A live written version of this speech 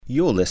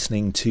You're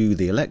listening to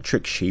the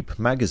Electric Sheep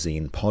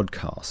Magazine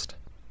podcast.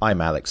 I'm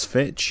Alex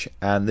Fitch,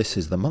 and this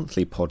is the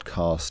monthly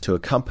podcast to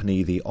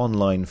accompany the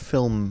online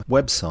film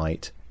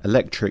website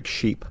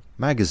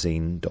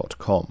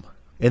electricsheepmagazine.com.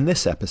 In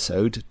this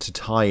episode, to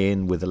tie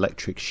in with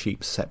Electric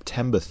Sheep's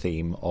September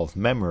theme of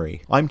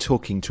memory, I'm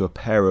talking to a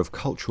pair of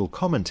cultural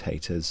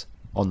commentators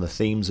on the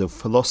themes of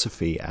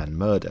philosophy and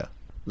murder.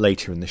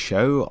 Later in the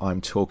show, I'm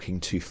talking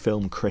to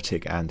film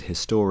critic and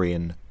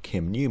historian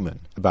Kim Newman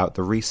about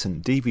the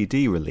recent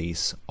DVD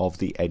release of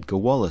the Edgar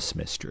Wallace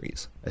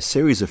Mysteries, a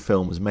series of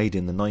films made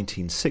in the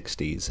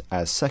 1960s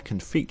as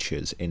second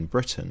features in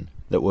Britain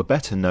that were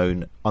better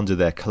known under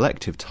their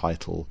collective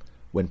title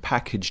when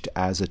packaged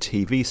as a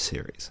TV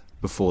series.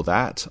 Before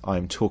that,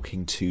 I'm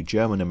talking to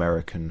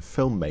German-American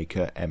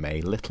filmmaker M.A.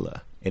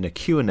 Littler in a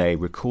Q&A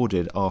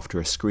recorded after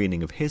a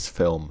screening of his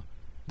film,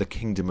 The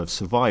Kingdom of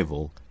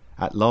Survival,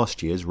 at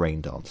last year's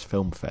Raindance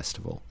Film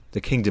Festival. The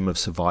Kingdom of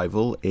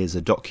Survival is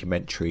a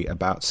documentary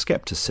about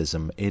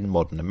skepticism in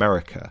modern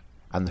America,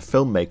 and the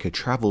filmmaker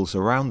travels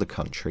around the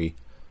country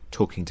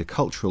talking to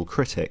cultural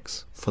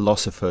critics,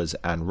 philosophers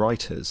and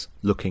writers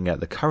looking at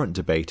the current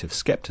debate of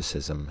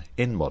skepticism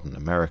in modern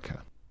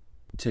America.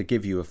 To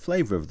give you a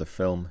flavour of the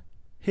film,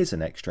 here's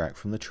an extract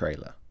from the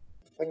trailer.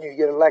 When you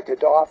get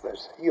elected to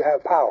office, you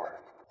have power,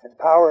 and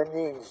power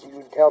means you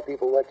can tell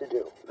people what to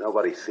do.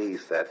 Nobody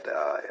sees that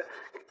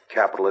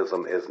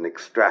capitalism is an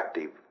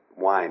extractive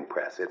wine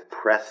press. It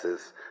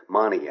presses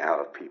money out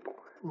of people.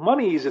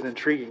 Money is an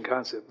intriguing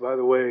concept. By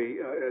the way,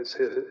 as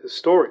a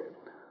historian,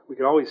 we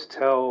can always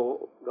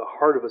tell the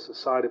heart of a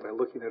society by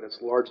looking at its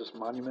largest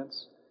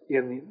monuments.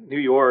 In New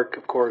York,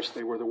 of course,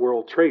 they were the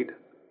World Trade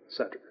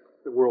Center,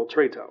 the World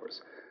Trade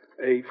Towers,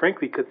 a,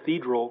 frankly,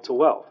 cathedral to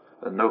wealth.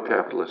 And no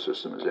capitalist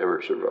system has ever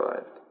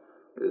survived.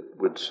 It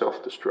would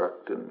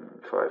self-destruct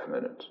in 5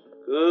 minutes.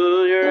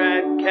 Cause you're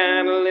right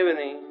kind of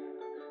living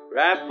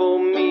right for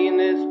me in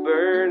this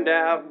burned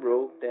out,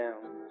 broke down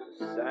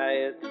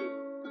society.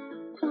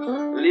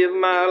 Live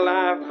my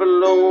life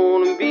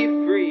alone and be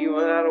free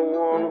when I don't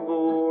want to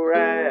go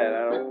right,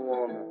 I don't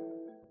want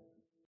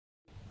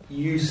to.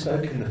 You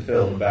spoke in the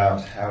film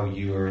about how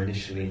you were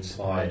initially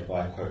inspired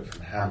by a quote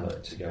from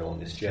Hamlet to go on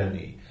this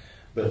journey,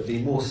 but the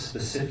more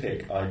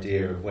specific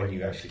idea of when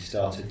you actually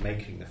started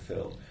making the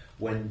film,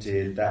 when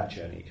did that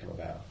journey come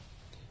about?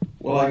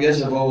 Well, I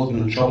guess I've always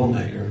been a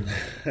troublemaker,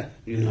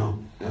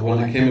 And when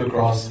I came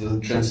across the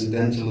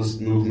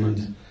transcendentalist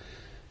movement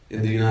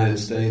in the United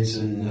States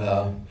in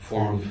the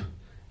form of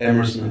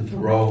Emerson and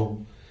Thoreau,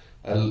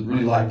 I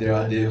really liked their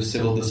idea of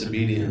civil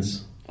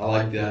disobedience. I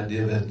like the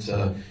idea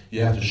that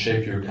you have to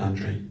shape your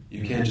country.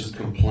 You can't just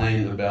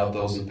complain about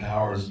those in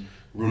power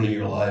ruining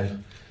your life.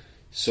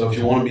 So if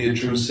you want to be a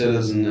true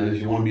citizen and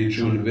if you want to be a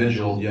true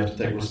individual, you have to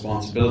take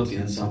responsibility,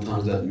 and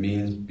sometimes that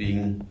means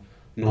being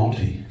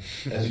naughty,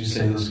 as you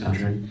say in this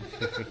country.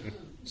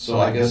 So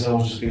I guess I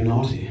was just being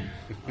naughty.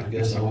 I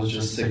guess I was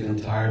just sick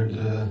and tired.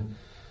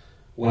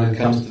 When it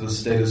comes to the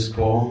status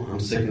quo,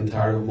 I'm sick and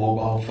tired of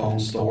mobile phone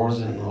stores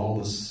and all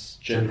this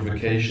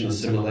gentrification,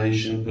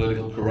 assimilation,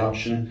 political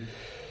corruption,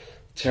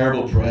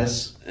 terrible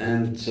press.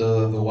 And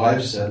the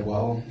wife said,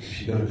 well,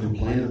 if you're going to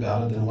complain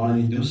about it, then why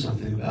don't you do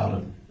something about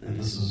it? And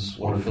this is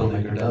what a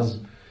filmmaker does.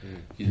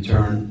 You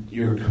turn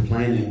your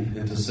complaining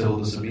into civil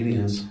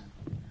disobedience.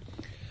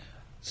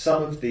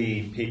 Some of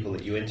the people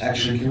that you interviewed...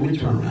 Actually, can we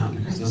turn around?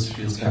 Because this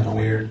feels kind of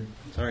weird.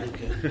 Sorry.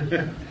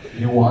 Okay.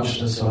 You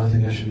watched it, so I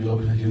think I should be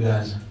looking at you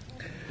guys.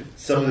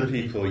 Some of the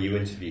people you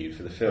interviewed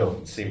for the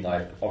film seemed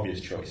like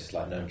obvious choices,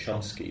 like Noam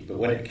Chomsky, but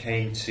when it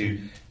came to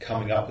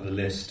coming up with a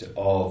list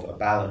of a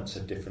balance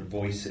of different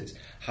voices,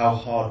 how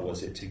hard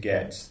was it to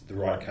get the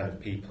right kind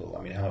of people?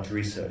 I mean, how much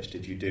research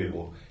did you do,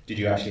 or did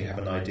you actually have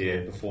an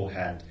idea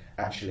beforehand,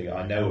 actually,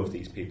 I know of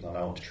these people and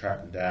I want to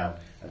track them down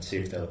and see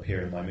if they'll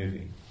appear in my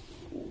movie?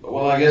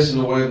 Well, I guess in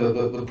a way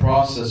the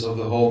process of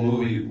the whole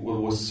movie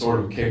was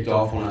sort of kicked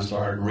off when I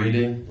started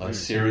reading, like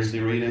seriously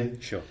reading.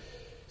 Sure.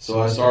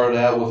 So I started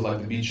out with like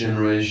the Beat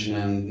Generation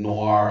and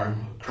noir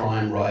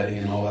crime writing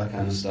and all that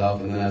kind of stuff,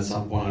 and then at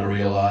some point I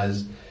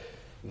realized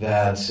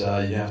that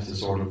you have to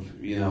sort of,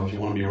 if you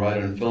want to be a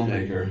writer and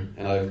filmmaker,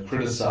 and I've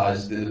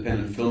criticized the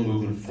independent film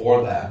movement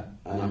for that,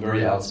 and I'm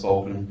very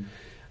outspoken.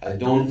 I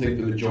don't think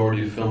the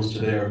majority of films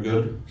today are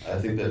good. I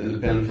think that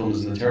independent film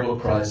is in a terrible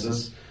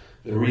crisis.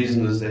 The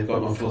reason is they've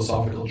got no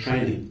philosophical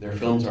training. Their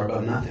films are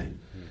about nothing.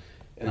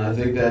 And I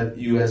think that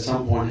you at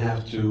some point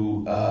have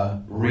to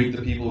read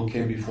the people who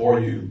came before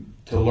you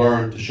to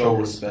learn, to show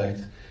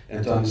respect,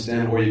 and to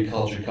understand where your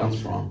culture comes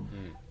from.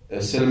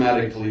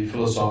 Cinematically,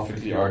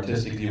 philosophically,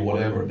 artistically,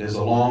 whatever. There's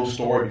a long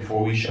story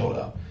before we showed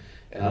up.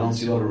 And I don't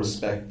see a lot of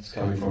respect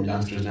coming from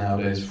youngsters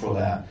nowadays for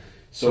that.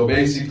 So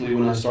basically,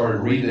 when I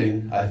started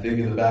reading, I think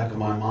in the back of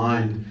my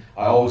mind,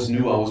 I always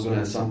knew I was going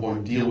to at some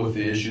point deal with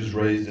the issues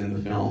raised in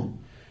the film.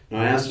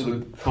 Now, as to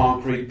the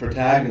concrete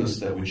protagonist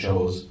that we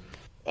chose,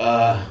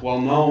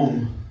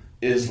 Noam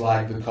is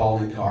like the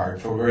calling card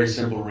for a very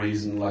simple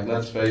reason. Like,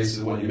 let's face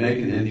it, when you make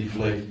an indie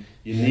flick,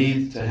 you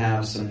need to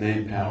have some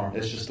name power.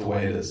 It's just the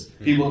way it is.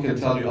 People can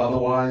tell you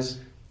otherwise,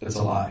 it's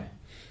a lie.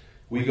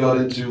 We got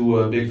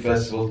into big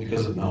festivals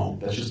because of Noam.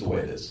 That's just the way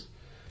it is.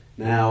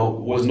 Now,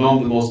 was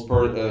Noam the most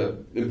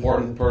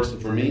important person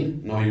for me?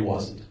 No, he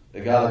wasn't.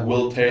 A guy like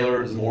Will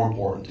Taylor is more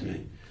important to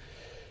me.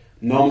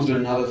 Noam's been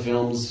in other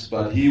films,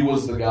 but he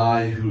was the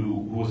guy who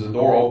was a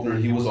door opener.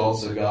 He was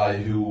also a guy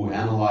who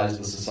analyzed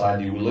the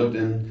society we lived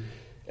in,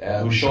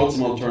 who showed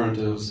some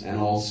alternatives, and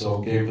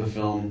also gave the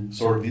film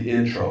sort of the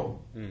intro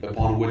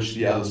upon which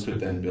the others could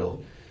then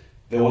build.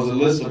 There was a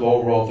list of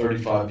overall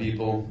 35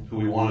 people who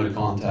we wanted to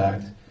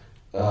contact.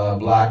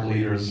 Black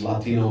leaders,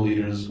 Latino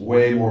leaders,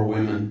 way more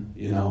women,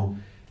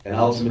 and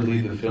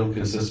ultimately the film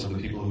consists of the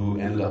people who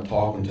ended up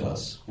talking to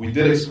us. We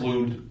did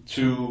exclude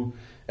 2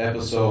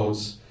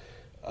 episodes,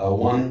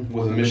 one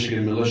with a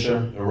Michigan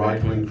militia, a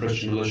right-wing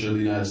Christian militia in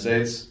the United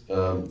States,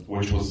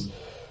 which was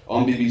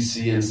on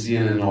BBC and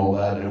CNN and all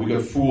that, and we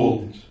got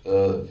fooled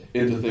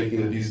into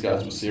thinking that these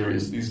guys were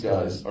serious. These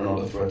guys are not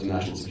a threat to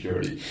national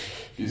security.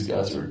 These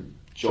guys are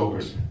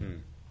jokers.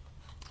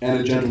 And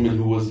a gentleman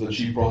who was the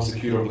chief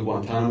prosecutor of the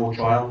Guantanamo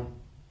trial.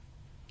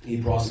 He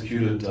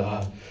prosecuted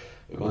a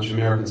bunch of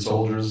American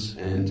soldiers,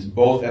 and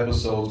both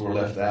episodes were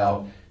left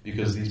out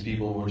because these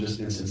people were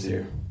just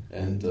insincere,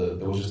 and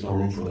there was just no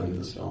room for them in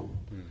this film.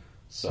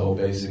 So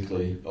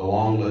basically, a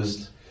long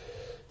list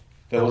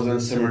that was then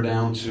simmered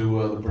down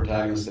to the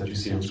protagonists that you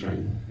see on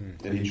screen,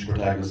 and each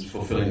protagonist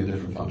fulfilling a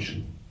different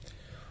function.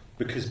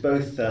 Because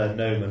both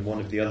Noam and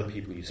one of the other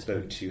people you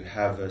spoke to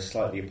have a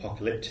slightly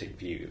apocalyptic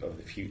view of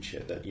the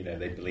future, that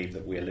they believe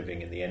that we're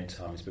living in the end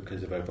times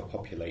because of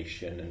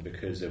overpopulation and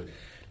because of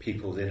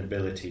people's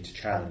inability to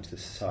challenge the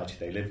society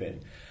they live in.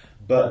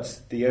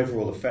 But the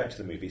overall effect of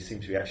the movie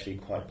seems to be actually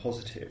quite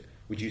positive.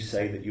 Would you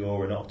say that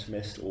you're an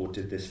optimist, or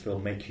did this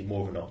film make you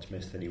more of an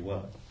optimist than you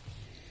were?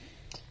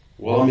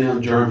 Well,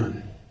 I'm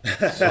German,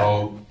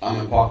 so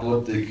I'm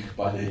apocalyptic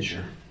by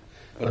nature.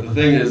 But the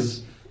thing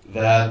is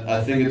that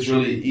I think it's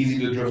really easy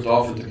to drift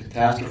off into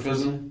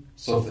catastrophism,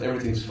 so if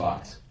everything's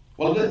fucked.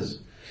 Well, it is.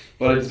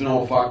 But it's been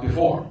all fucked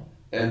before,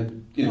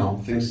 and,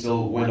 things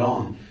still went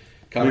on.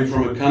 Coming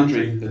from a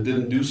country that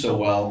didn't do so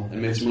well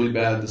and made some really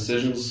bad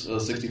decisions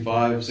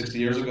 60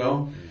 years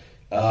ago,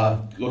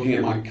 looking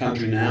at my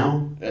country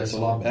now, it's a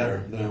lot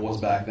better than it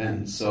was back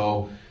then.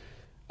 So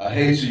I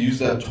hate to use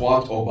that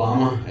twat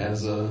Obama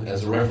as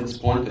a reference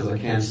point, because I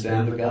can't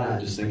stand the guy. I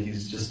just think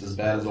he's just as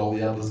bad as all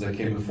the others that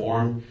came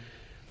before him.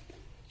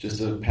 Just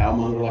a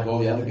powmonger like all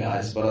the other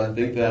guys. But I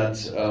think that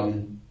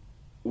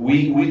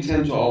we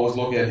tend to always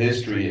look at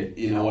history,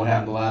 what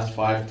happened the last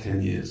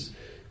 5-10 years.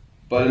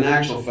 But in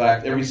actual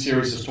fact, every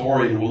serious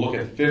historian will look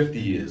at 50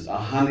 years,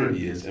 100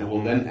 years, and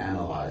will then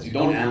analyze. You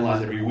don't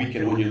analyze every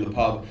weekend when you're in the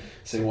pub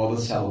saying, well,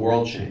 this is how the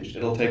world changed.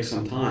 It'll take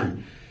some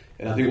time.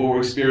 And I think what we're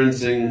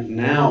experiencing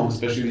now,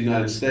 especially in the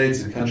United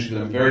States, a country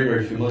that I'm very,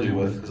 very familiar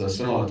with, because I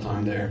spent a lot of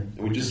time there, and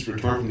we just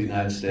returned from the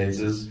United States,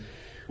 is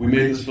we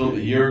made this film a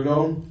year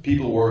ago.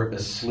 People were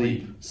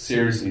asleep,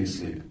 seriously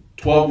asleep.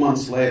 12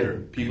 months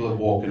later, people have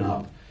woken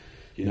up.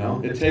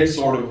 It takes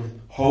sort of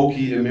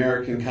hokey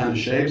American kind of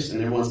shapes,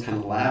 and everyone's kind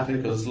of laughing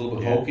because it's a little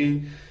bit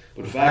hokey.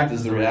 But the fact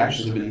is the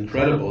reactions have been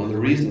incredible, and the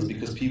reason is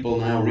because people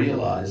now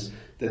realize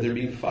that they're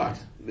being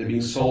fucked. They're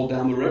being sold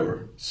down the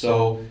river.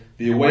 So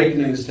the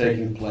awakening is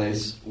taking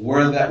place.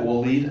 Where that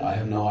will lead, I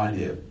have no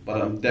idea.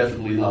 But I'm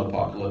definitely not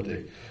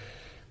apocalyptic,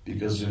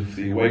 because if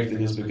the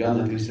awakening has begun,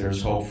 at least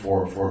there's hope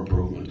for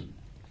improvement.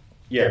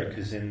 Yeah,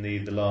 because in the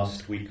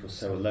last week or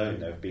so alone,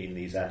 there have been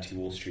these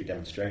anti-Wall Street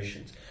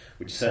demonstrations,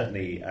 which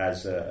certainly,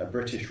 as a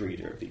British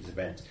reader of these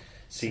events,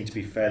 seem to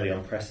be fairly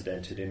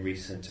unprecedented in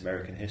recent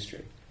American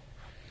history.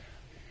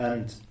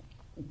 And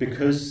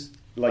because,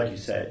 like you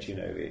said,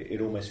 it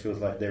almost feels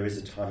like there is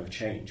a time of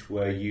change.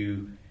 Were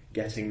you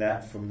getting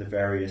that from the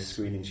various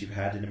screenings you've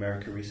had in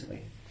America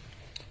recently?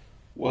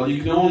 Well,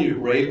 you can only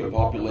rape a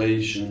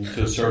population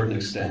to a certain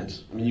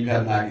extent. You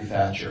had Maggie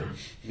Thatcher,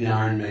 the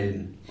Iron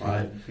Maiden,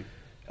 right?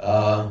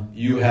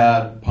 You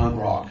had punk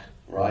rock,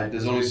 right?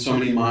 There's only so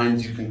many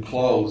minds you can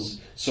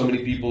close, so many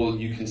people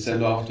you can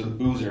send off to the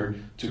boozer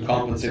to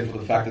compensate for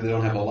the fact that they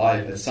don't have a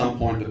life. At some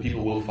point, the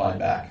people will fight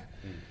back.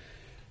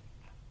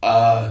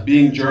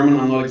 Being German,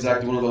 I'm not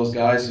exactly one of those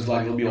guys who's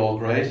like, it'll be all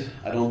great.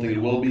 I don't think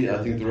it will be. I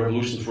think the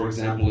revolutions, for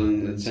example,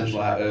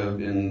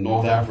 in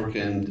North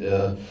Africa and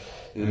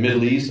in the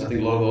Middle East, I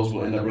think a lot of those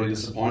will end up really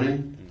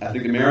disappointing. I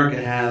think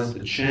America has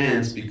a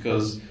chance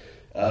because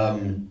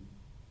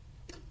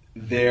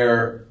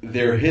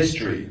their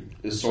history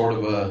is sort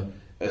of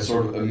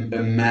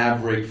a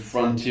maverick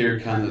frontier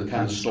kind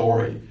of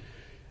story.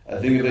 I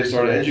think if they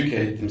start to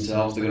educate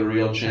themselves, they got a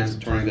real chance of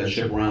turning that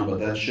ship around. But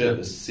that ship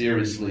is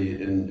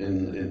seriously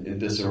in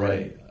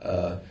disarray.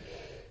 A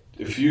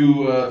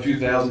few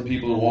thousand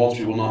people in Wall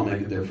Street will not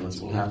make a difference.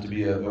 It will have to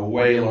be a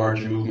way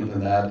larger movement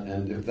than that.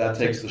 And if that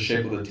takes the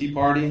shape of the Tea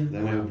Party,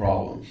 then we have a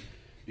problem.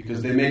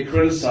 Because they may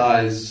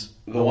criticize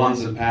the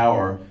ones in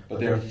power, but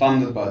they are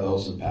funded by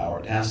those in power.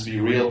 It has to be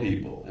real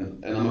people.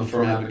 And I'm a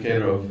firm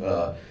advocate of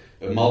a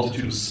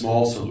multitude of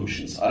small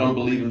solutions. I don't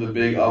believe in the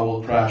big,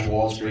 we'll crash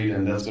Wall Street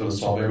and that's going to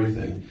solve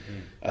everything.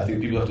 I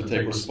think people have to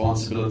take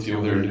responsibility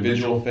of their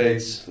individual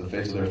faiths, the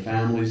faiths of their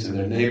families and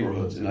their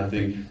neighborhoods. And I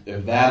think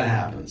if that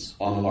happens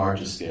on a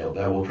larger scale,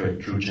 that will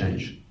create true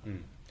change.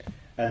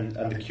 And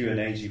the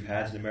Q&As you've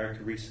had in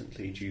America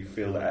recently, do you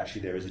feel that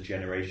actually there is a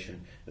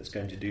generation that's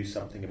going to do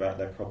something about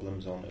their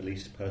problems on at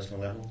least a personal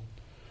level?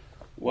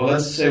 Well,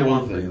 let's say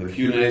one thing. The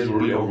Q&As were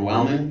really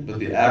overwhelming, but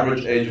the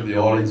average age of the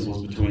audience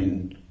was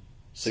between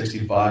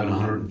 65 and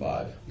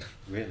 105.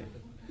 Really?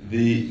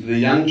 The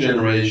young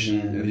generation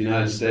in the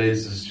United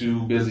States is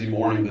too busy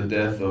mourning the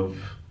death of,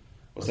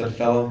 what's that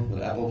fellow,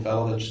 the Apple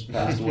fellow that just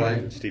passed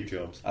away? Steve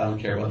Jobs. I don't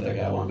care about that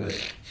guy one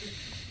bit.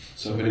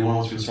 So if anyone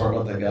wants to feel sorry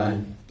about that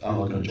guy, I'm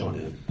not going to join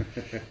in.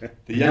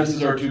 The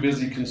youngsters are too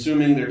busy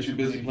consuming, they're too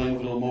busy playing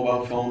with little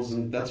mobile phones,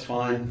 and that's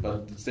fine,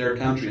 but it's their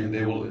country, and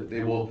they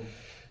will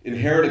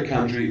inherit a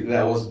country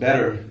that was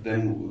better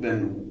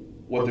than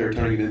what they're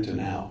turning it into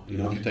now. You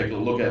know, if you take a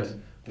look at,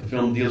 the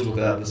film deals with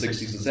that in the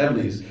 60s and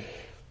 70s,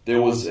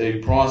 there was a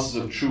process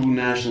of true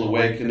national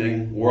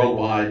awakening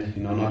worldwide,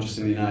 you know, not just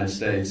in the United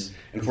States,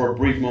 and for a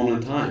brief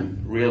moment in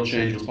time, real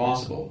change was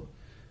possible.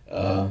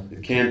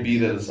 It can't be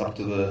that it's up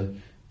to the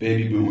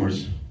baby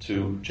boomers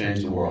to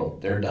change the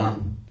world. They're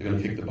done. They're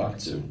going to kick the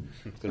bucket soon.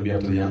 It's going to be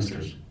up to the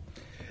youngsters.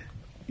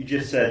 You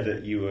just said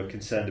that you were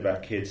concerned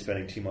about kids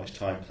spending too much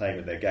time playing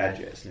with their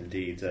gadgets, and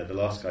indeed the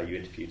last guy you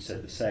interviewed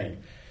said the same.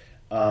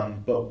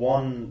 But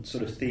one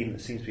sort of theme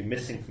that seems to be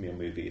missing from your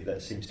movie,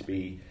 that seems to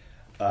be,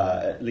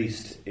 at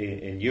least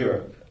in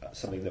Europe,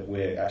 something that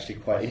we're actually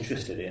quite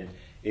interested in,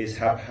 is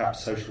how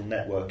perhaps social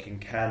networking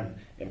can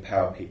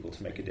empower people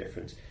to make a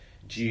difference.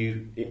 Are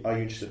you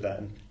interested in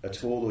that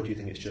at all, or do you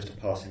think it's just a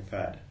passing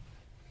fad?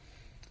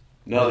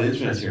 No, the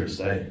internet's here to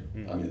stay.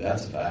 I mean,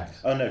 that's a fact.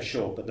 Oh, no,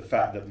 sure, but the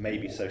fact that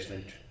maybe social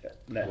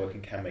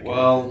networking can make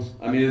Well,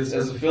 I mean, as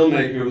a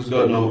filmmaker who's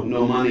got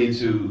no money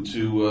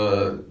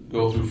to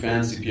go through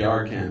fancy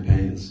PR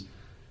campaigns,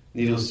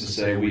 needless to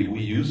say, we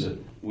use it.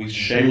 We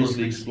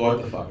shamelessly exploit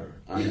the fucker.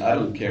 I mean, I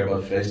don't care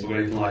about Facebook or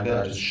anything like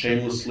that. I just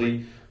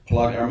shamelessly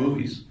plug our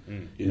movies.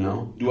 You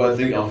know, do I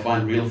think I'll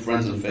find real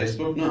friends on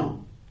Facebook?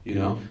 No. You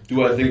know,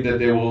 do I think that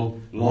they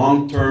will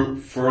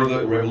long-term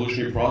further a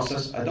revolutionary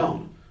process? I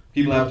don't.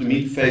 People have to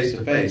meet face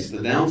to face.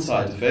 The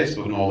downside to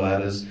Facebook and all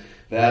that is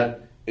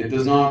that it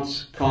does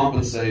not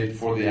compensate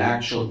for the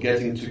actual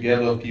getting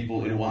together of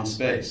people in one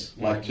space,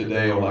 like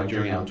today or like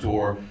during our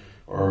tour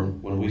or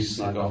when we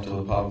snuck off to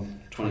the pub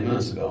 20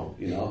 minutes ago.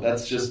 You know,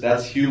 that's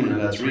human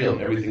and that's real.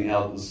 Everything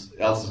else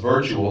is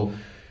virtual.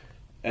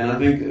 And I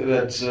think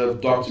that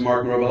Dr.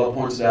 Martin Ravella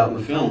points it out in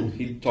the film.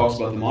 He talks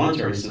about the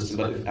monetary system,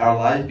 but if our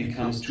life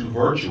becomes too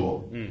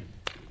virtual,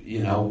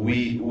 you know,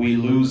 we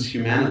lose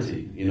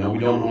humanity. You know, we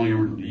don't only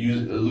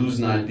lose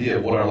an idea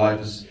of what our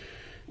life is,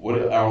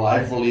 what our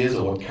life really is,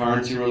 or what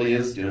currency really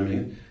is. Do you know what I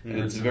mean? And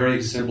it's a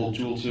very simple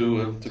tool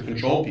to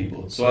control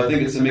people. So I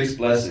think it's a mixed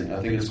blessing.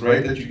 I think it's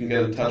great that you can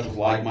get in touch with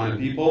like-minded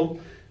people,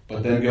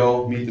 but then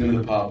go meet them in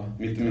the pub,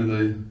 meet them in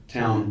the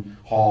town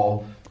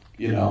hall.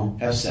 You know,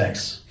 have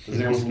sex.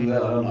 Does anyone do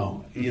that? I don't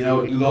know. You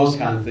know, do those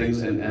kind of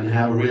things and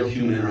have a real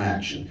human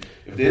interaction.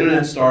 If the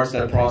internet starts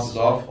that process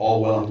off,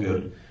 all well and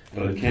good.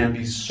 But it can't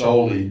be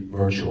solely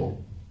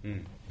virtual.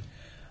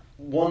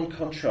 One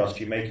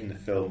contrast you make in the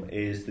film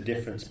is the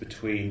difference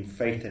between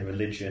faith in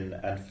religion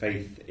and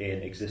faith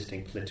in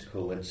existing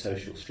political and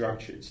social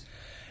structures.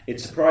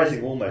 It's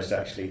surprising almost,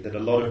 actually, that a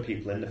lot of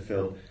people in the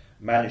film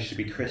manage to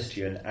be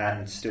Christian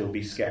and still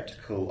be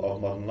sceptical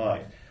of modern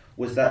life.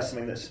 Was that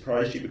something that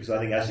surprised you? Because I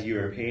think as a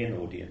European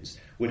audience,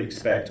 would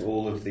expect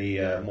all of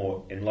the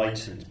more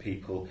enlightened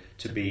people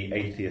to be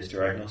atheist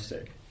or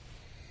agnostic.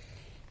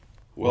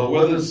 Well,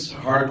 whether it's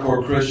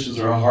hardcore Christians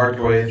or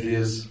hardcore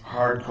atheists,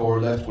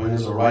 hardcore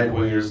left-wingers or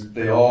right-wingers,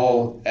 they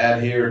all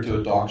adhere to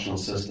a doctrinal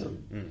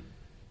system.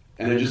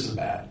 And they're just as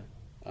bad.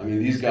 I mean,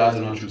 these guys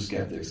are not true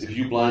skeptics. If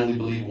you blindly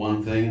believe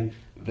one thing,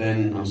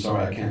 then I'm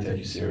sorry, I can't take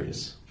you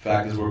serious.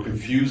 Fact is, we're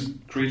confused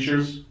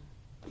creatures.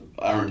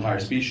 Our entire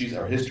species,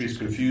 our history is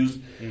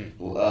confused.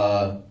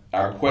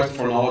 Our quest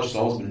for knowledge has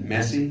always been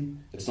messy.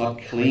 It's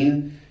not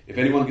clean. If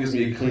anyone gives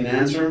me a clean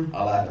answer,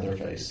 I'll laugh at their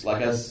face.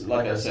 Like I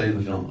say in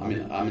the film, I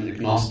mean, I'm an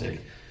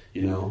agnostic,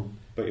 you know.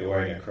 But you're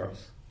wearing a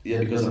cross. Yeah,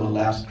 because I'm a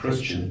lapsed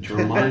Christian. To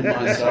remind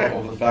myself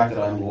of the fact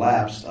that I'm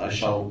lapsed, I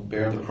shall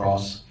bear the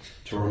cross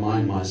to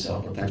remind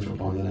myself. But thanks for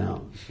pointing that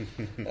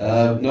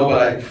out. No,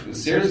 but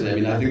seriously, I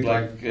mean, I think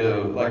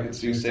like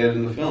it's being stated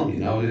in the film, you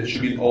know, it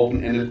should be an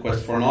open-ended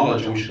quest for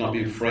knowledge, and we should not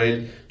be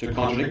afraid to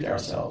contradict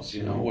ourselves.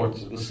 You know,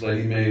 what this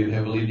lady may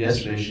have believed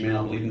yesterday, she may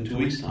not believe in 2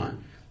 weeks'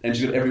 time. And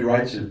she's got every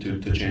right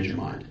to change her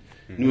mind.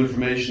 New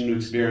information, new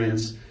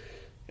experience.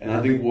 And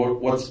I think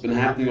what's been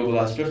happening over the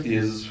last 50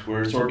 years is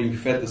we're sort of being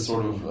fed this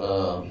sort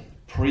of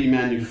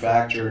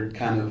pre-manufactured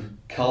kind of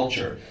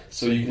culture.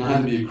 So you can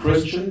either be a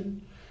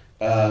Christian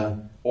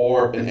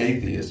or an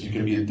atheist. You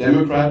can be a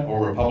Democrat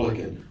or a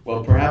Republican.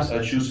 Well, perhaps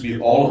I choose to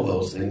be all of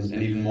those things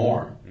and even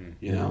more,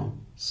 you know.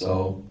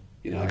 So,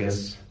 you know, I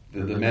guess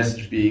the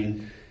message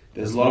being,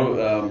 there's a lot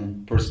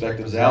of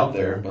perspectives out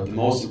there, but the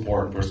most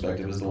important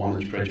perspective is the one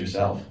that you create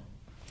yourself.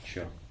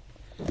 Sure.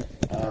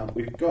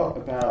 We've got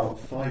about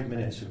 5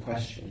 minutes for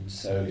questions,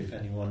 so if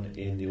anyone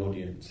in the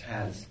audience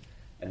has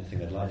anything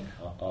they'd like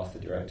to ask the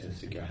director,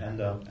 stick your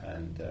hand up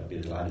and be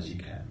as loud as you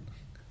can.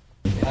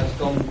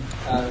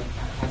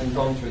 Having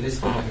gone through this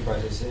filmmaking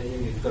process,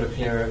 you've got a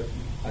clearer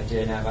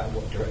idea now about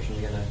what direction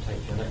you're going to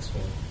take your next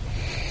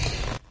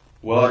film.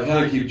 Well, I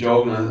kind of keep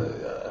joking.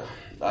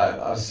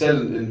 I've said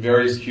in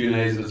various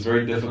Q&As that it's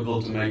very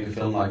difficult to make a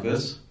film like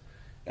this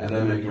and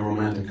then make a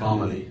romantic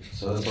comedy.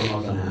 So that's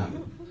not going to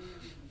happen.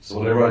 So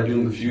whatever I do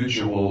in the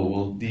future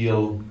will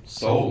deal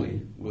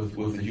solely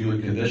with the human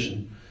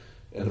condition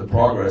and the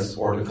progress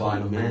or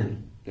decline of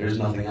man. There's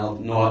nothing else,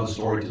 no other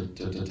story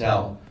to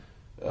tell.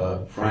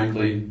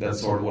 Frankly, that's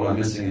sort of what I'm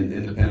missing in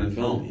independent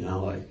film. You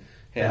know, like,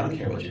 hey, I don't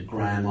care about your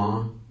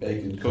grandma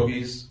baking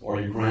cookies or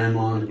your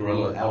grandma in a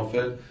gorilla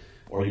outfit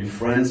or your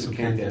friends who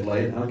can't get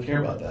laid. I don't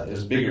care about that.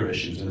 There's bigger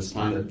issues, and it's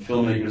time that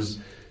filmmakers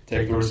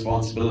take the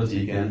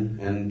responsibility again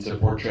and to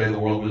portray the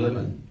world we live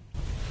in.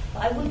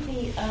 I would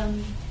be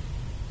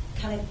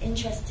kind of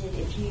interested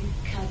if you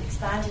kind of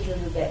expanded a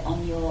little bit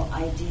on your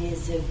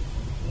ideas of,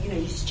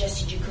 you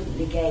suggested you couldn't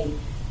negate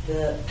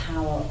the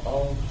power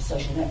of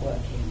social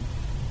networking.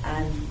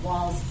 And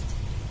whilst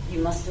you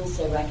must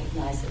also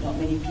recognise that not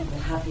many people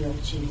have the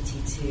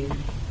opportunity to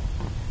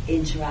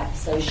interact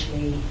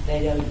socially,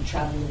 they don't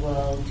travel the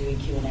world doing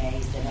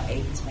Q&As, they're not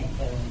able to make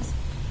films.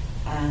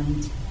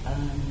 And,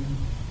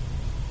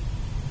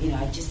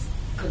 I just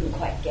couldn't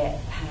quite get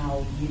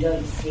how you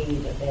don't see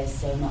that there's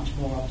so much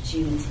more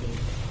opportunity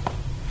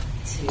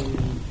to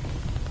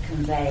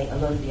convey a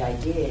lot of the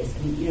ideas. I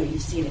mean,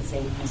 you've seen it,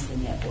 say, with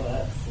Muslim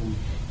networks, and,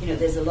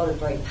 there's a lot of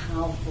very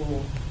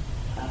powerful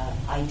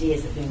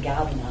ideas that have been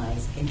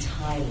galvanized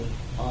entirely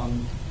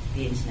on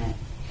the internet.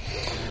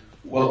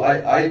 Well,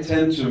 I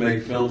tend to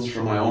make films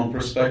from my own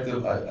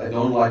perspective. I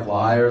don't like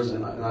liars,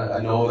 and I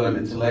know that I'm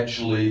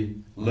intellectually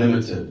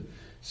limited.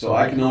 So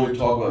I can only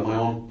talk about my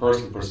own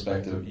personal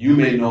perspective. You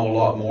may know a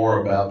lot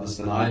more about this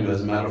than I do.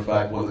 As a matter of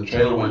fact, when the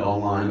trailer went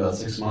online about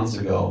 6 months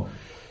ago,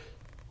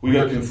 we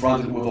got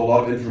confronted with a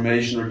lot of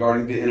information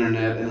regarding the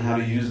internet and how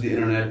to use the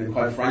internet, and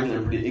quite frankly,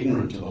 I'm pretty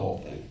ignorant to the whole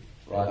thing.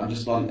 Right? I'm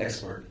just not an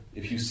expert.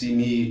 If you see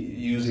me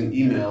using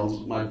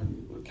emails, my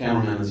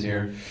cameraman is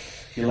here,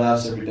 he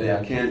laughs every day.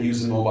 I can't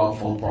use a mobile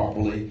phone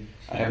properly.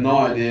 I have no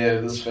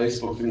idea. This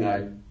Facebook thing,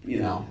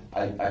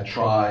 I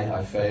try,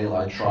 I fail,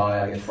 I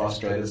get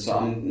frustrated. So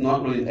I'm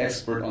not really an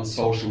expert on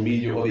social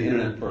media or the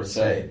internet per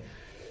se.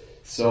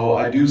 So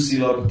I do see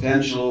a lot of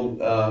potential.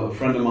 A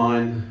friend of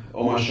mine,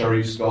 Omar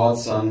Sharif's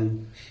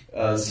godson,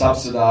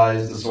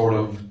 subsidized the sort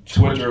of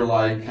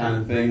Twitter-like kind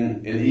of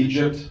thing in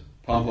Egypt,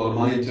 pumped a lot of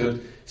money into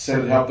it, said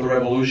it helped the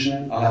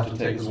revolution. I'll have to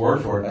take his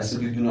word for it. I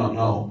simply do not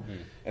know.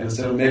 And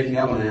instead of making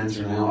up an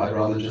answer now, I'd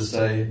rather just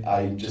say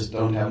I just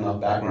don't have enough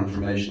background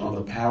information on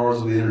the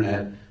powers of the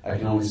internet. I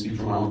can only speak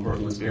from my own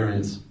personal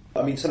experience.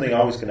 I mean, something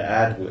I was going to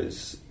add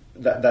was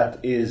that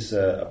is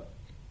a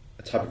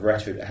type of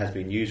rhetoric that has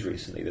been used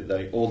recently,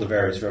 that all the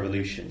various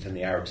revolutions in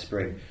the Arab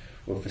Spring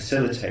were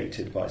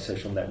facilitated by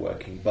social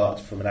networking, but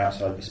from an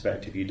outside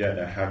perspective, you don't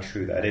know how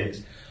true that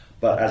is.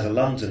 But as a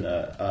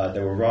Londoner,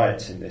 there were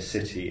riots in this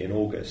city in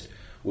August,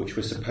 which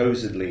were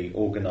supposedly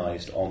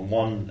organised on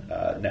one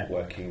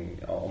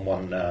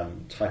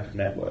type of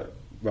network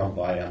run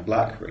by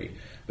BlackBerry.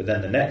 But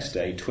then the next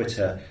day,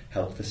 Twitter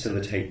helped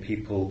facilitate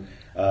people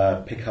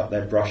pick up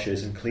their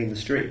brushes and clean the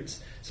streets.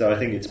 So I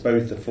think it's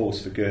both a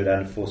force for good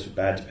and a force for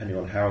bad, depending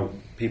on how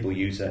people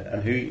use it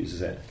and who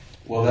uses it.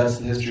 Well, that's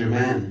the history of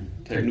man.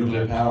 Take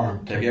nuclear power.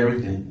 Take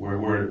everything.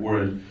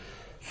 We're a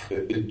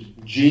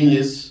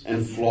genius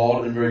and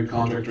flawed and very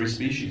contradictory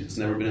species. It's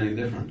never been any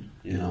different,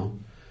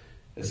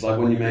 It's like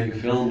when you make a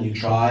film, you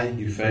try,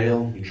 you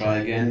fail, you try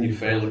again, you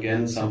fail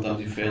again.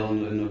 Sometimes you fail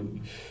in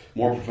a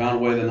more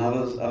profound way than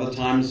other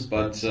times,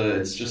 but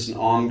it's just an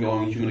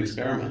ongoing human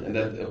experiment, and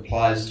that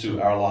applies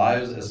to our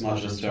lives as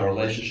much as to our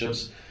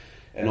relationships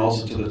and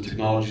also to the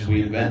technologies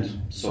we invent.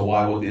 So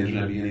why would the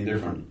internet be any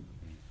different?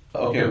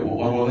 Okay,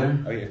 one more there?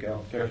 Oh, yeah,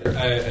 go.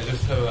 I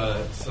just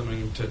have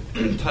something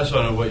to touch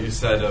on what you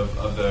said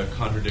of the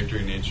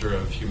contradictory nature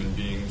of human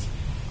beings,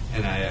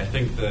 and I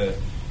think the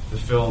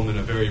film, in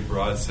a very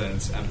broad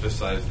sense,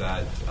 emphasized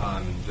that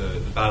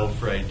the battle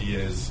for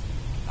ideas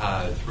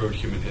throughout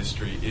human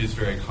history is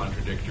very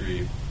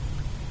contradictory.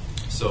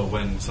 So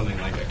when something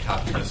like a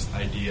capitalist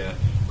idea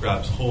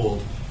grabs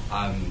hold,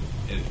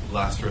 it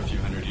lasts for a few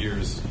hundred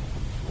years.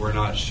 We're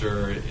not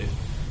sure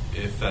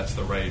if that's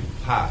the right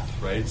path,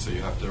 right? So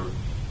you have to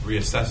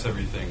reassess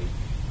everything.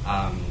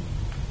 I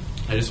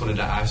just wanted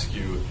to ask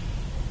you,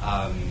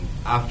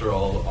 after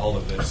all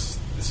of this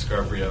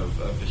discovery of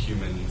the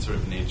human sort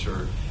of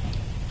nature,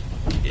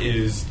 do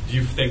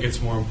you think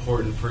it's more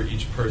important for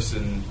each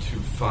person to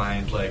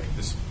find like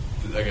this,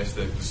 I guess,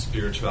 the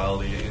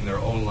spirituality in their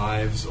own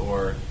lives,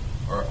 or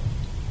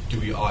do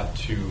we ought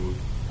to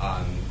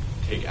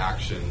take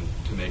action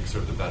to make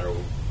sort of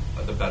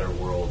the better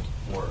world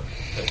work,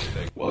 type of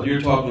thing? Well,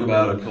 you're talking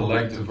about a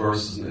collective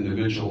versus an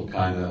individual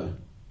kind of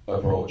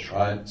approach,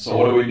 right? So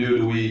what do?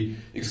 Do we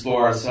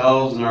explore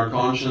ourselves and our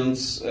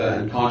conscience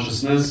and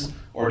consciousness,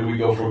 or do we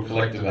go for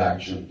collective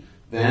action?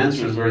 The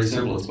answer is very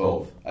simple, it's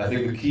both. I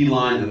think the key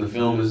line in the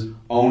film is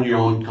own your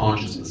own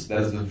consciousness.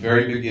 That is the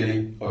very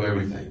beginning of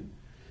everything.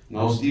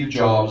 No Steve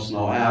Jobs,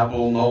 no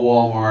Apple, no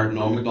Walmart,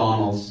 no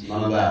McDonald's,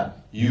 none of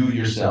that. You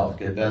yourself,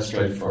 get that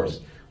straight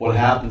first. What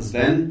happens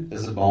then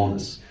is a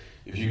bonus.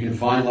 If you can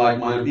find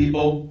like-minded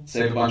people,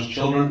 save a bunch of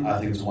children, I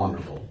think it's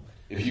wonderful.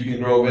 If you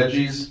can grow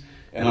veggies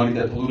and not eat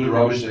that polluted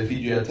rubbish they feed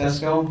you at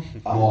Tesco,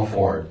 I'm all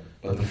for it.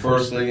 But the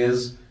first thing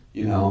is,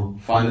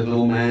 find that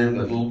little man,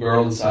 that little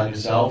girl inside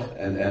yourself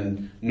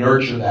and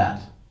nurture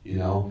that,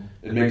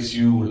 It makes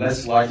you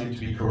less likely to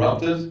be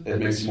corrupted, it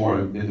makes you more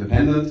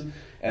independent,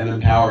 and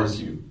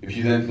empowers you. If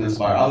you then can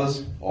inspire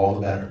others, all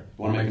the better.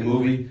 You want to make a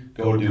movie,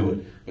 go do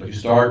it. But you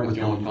start with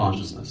your own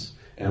consciousness.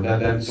 And if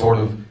that then sort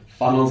of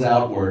funnels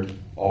outward,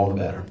 all the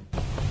better.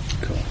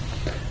 Cool.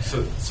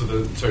 So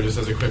just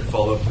as a quick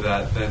follow-up to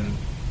that, then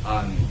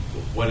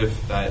what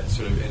if that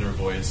sort of inner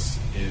voice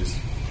is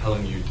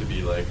telling you to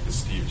be like the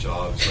Steve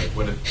Jobs? Like,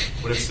 what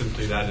if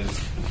simply that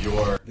is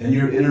your... Then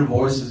your inner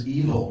voice is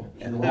evil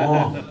and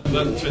wrong.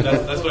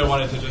 That's what I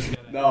wanted to just get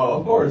at. No,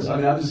 of course.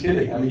 I'm just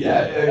kidding.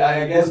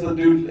 I guess the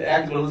dude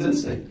acted on his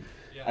instinct.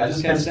 I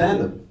just can't stand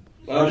him.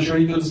 But I'm sure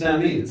he couldn't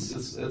stand me.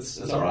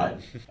 It's all right.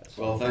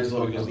 Well, thanks a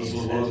lot, because this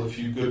was one of the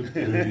few good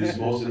interviews.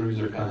 Most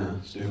interviews are kind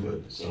of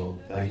stupid. So,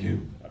 thank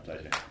you. My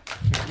pleasure.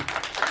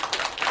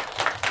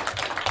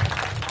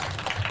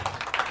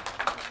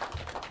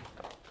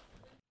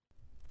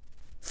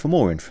 For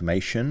more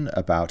information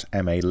about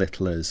M.A.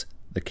 Littler's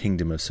The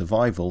Kingdom of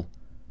Survival,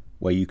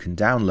 where you can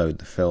download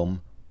the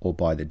film or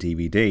buy the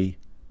DVD,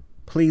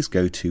 please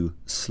go to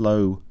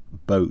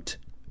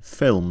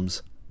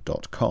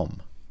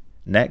slowboatfilms.com.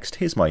 Next,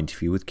 here's my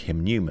interview with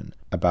Kim Newman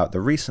about the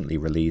recently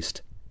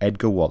released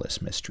Edgar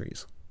Wallace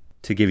Mysteries.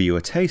 To give you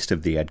a taste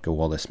of the Edgar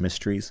Wallace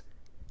Mysteries,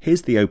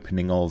 here's the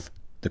opening of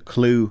The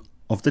Clue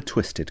of the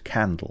Twisted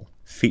Candle,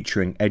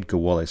 featuring Edgar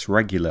Wallace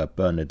regular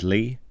Bernard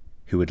Lee,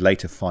 who would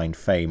later find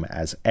fame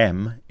as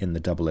M in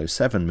the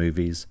 007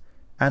 movies,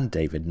 and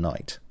David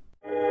Knight.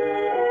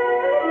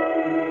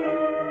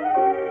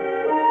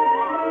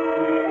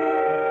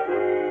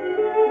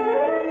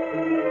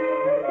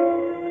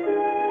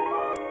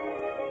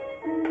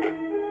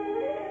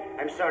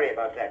 I'm sorry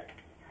about that.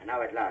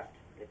 Now at last,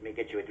 let me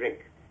get you a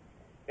drink.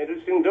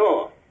 Interesting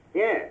door.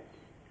 Yes.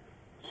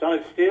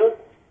 Solid steel?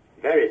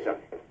 Very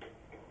solid.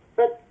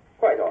 But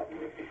quite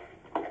ordinary.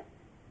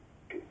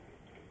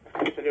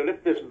 So you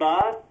lift this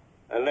bar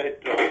and let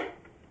it drop.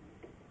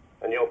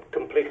 And you're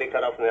completely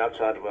cut off from the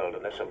outside world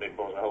unless somebody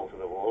bores a hole through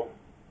the wall.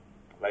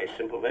 Very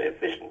simple, very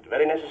efficient,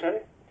 very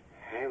necessary.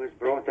 I was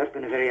brought up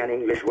in a very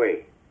un-English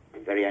way,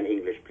 in very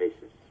un-English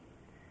places.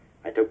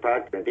 I took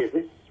part in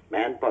business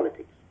and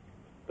politics.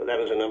 But that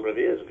was a number of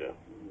years ago.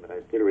 But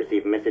I still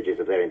receive messages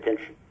of their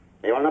intention.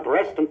 They will not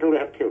rest until they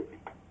have killed me.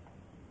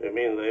 You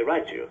mean they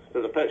write to you?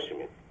 To the post, you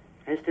mean?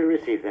 I still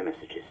receive their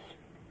messages.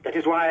 That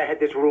is why I had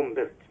this room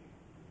built.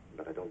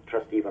 But I don't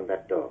trust even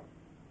that door.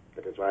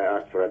 That is why I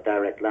asked for a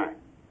direct line.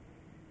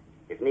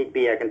 If need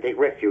be, I can take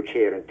refuge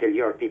here until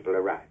your people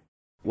arrive.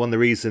 One of the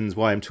reasons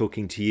why I'm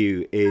talking to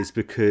you is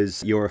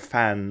because you're a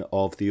fan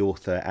of the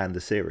author and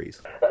the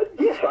series.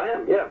 Yes, I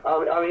am, yeah.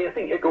 I mean, I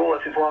think Edgar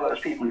Wallace is one of those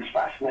people who's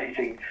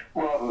fascinating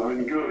rather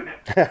than good.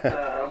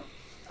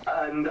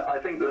 And I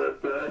think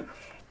that the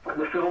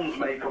films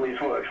made from his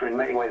works are in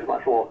many ways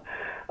much more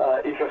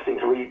interesting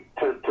to read,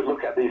 to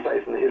look at these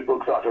days than his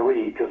books are to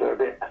read, because they're a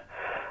bit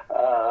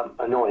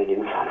annoying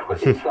in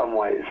some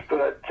ways.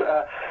 But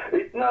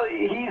no,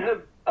 he's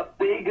a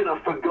big and a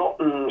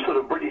forgotten sort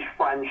of British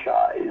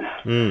franchise,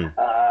 and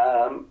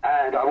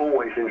I'm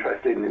always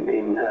interested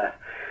in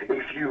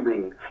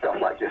exhuming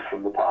stuff like this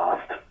from the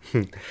past.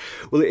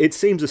 Well, it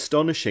seems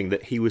astonishing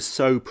that he was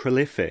so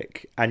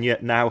prolific, and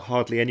yet now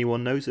hardly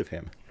anyone knows of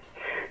him.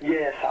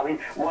 Yes, I mean,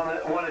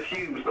 one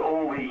assumes that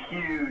all the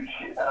huge,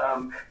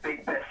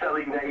 big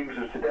best-selling names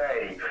of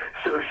today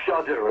sort of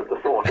shudder at the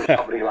thought of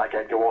somebody like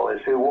Edgar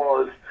Wallace, who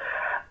was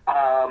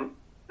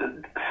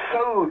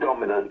so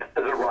dominant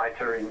as a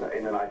writer in the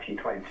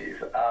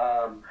 1920s.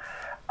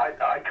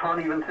 I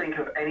can't even think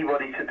of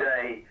anybody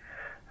today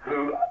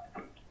who,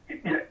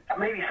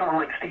 maybe someone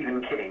like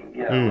Stephen King,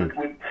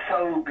 would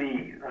so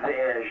be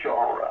their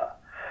genre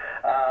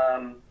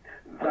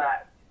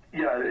that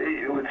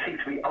it would seem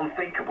to be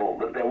unthinkable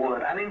that there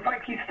weren't. And in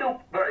fact, he's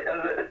still very,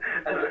 as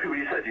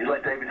everybody says, he's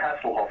like David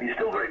Hasselhoff. He's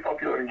still very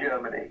popular in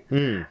Germany,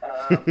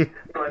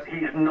 but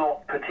he's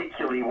not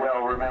particularly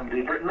well remembered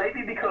in Britain.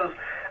 Maybe because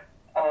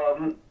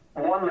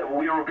one level,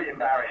 we were a bit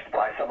embarrassed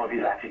by some of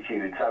his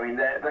attitudes. I mean,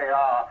 they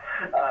are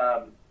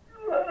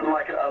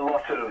like a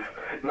lot of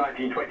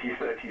 1920s,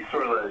 30s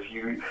thrillers.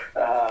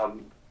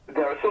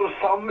 There are sort of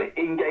some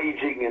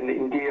engaging and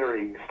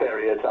endearing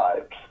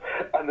stereotypes,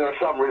 and there are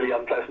some really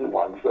unpleasant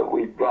ones that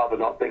we'd rather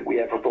not think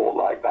we ever thought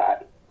like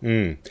that.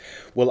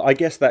 Well, I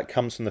guess that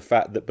comes from the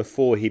fact that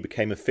before he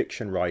became a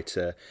fiction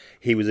writer,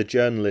 he was a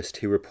journalist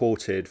who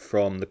reported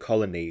from the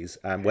colonies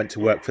and went to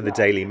work for the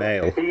Daily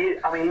Mail. His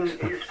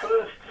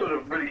first sort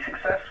of really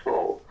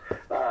successful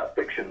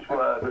fictions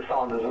were the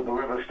Sanders of the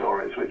River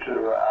stories, which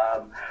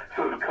are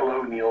sort of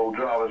colonial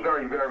dramas,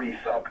 very, very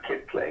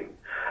sub-Kipling.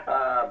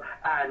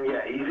 And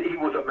yeah, he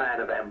was a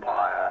man of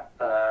empire,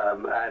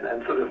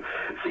 and sort of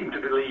seemed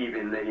to believe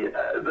in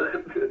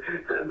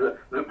the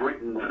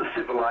Britain's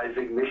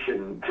civilizing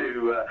mission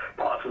to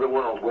parts of the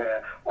world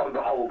where, on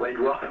the whole, they'd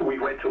rather we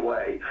went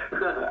away,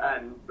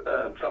 and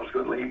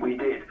subsequently we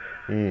did.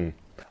 Mm.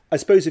 I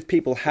suppose if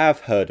people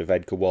have heard of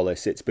Edgar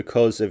Wallace, it's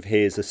because of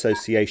his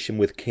association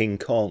with King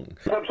Kong.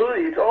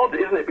 Absolutely, it's odd,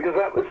 isn't it? Because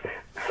that was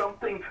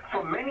something,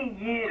 for many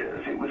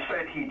years it was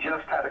said he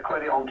just had a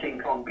credit on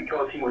King Kong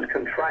because he was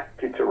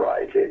contracted to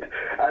write it,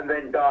 and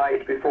then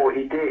died before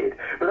he did.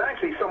 But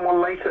actually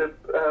someone later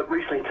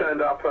recently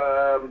turned up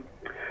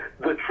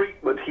the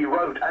treatment he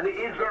wrote, and it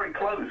is very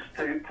close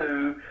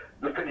to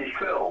the finished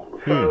film.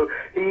 So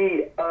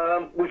he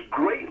was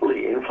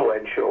greatly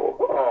influential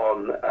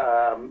on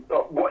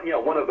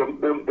one of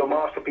the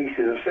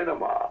masterpieces of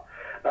cinema.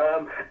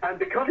 And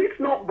because it's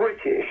not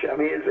British, I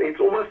mean, it's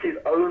almost his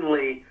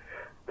only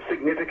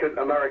significant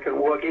American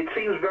work, it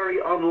seems very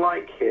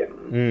unlike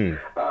him.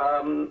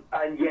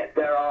 And yet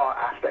there are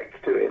aspects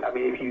to it. I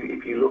mean,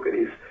 if you look at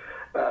his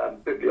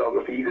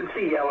bibliography, you can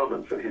see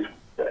elements of his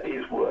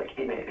work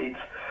in it. It's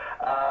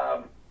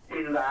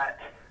in that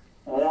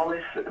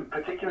Wallace,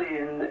 particularly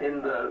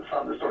in the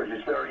Sanders stories,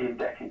 is very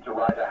indebted to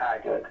Rider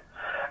Haggard.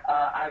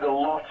 And a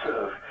lot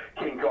of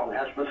King Kong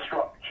has the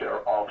structure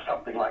of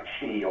something like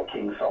She or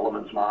King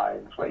Solomon's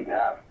Mines, where you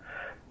have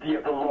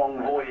the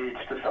long voyage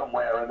to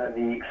somewhere and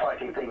then the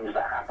exciting things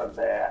that happen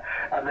there,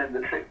 and then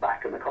the trip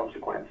back and the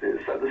consequences.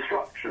 So the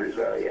structure is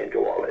very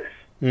Edgar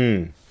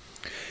Wallace.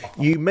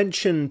 You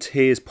mentioned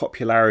his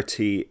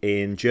popularity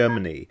in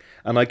Germany,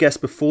 and I guess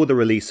before the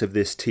release of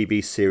this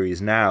TV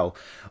series now,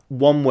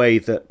 one way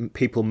that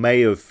people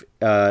may have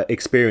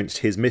experienced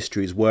his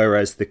mysteries were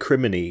as the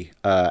Criminy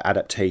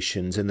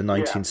adaptations in the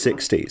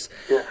 1960s.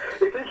 Yeah.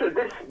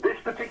 This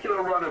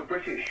particular run of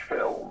British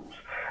films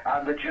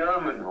and the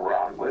German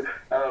run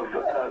of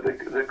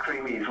the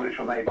Krimis, which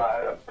were made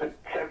by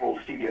several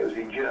studios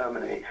in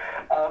Germany,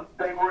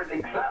 they were at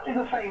exactly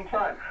the same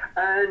time.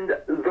 And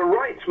the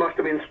rights must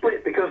have been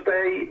split because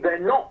they're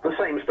not the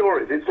same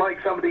stories. It's like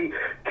somebody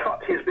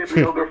cut his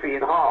bibliography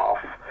in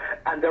half,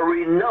 and there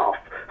were enough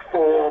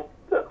for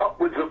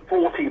upwards of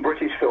 40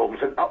 British films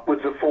and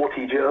upwards of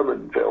 40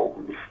 German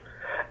films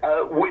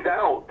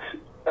without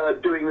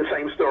doing the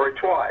same story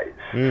twice.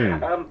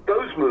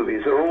 Those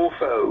movies are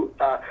also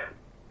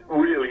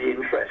really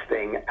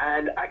interesting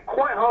and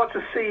quite hard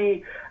to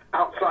see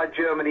outside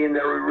Germany in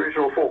their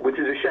original form, which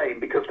is a shame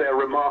because they're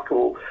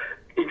remarkable,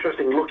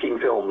 interesting-looking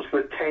films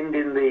that tend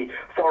in the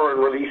foreign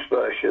release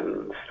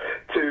versions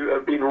to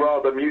have been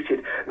rather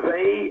muted.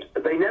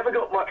 They never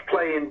got much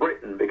play in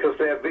Britain because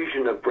their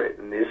vision of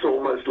Britain is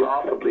almost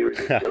laughably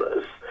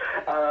ridiculous.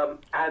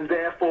 And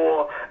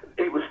therefore,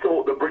 it was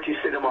thought that British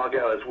cinema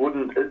goers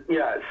wouldn't...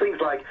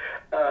 things like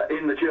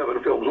in the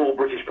German films, all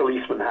British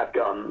policemen have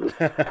guns.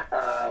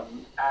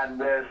 And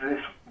there's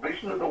this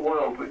vision of the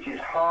world which is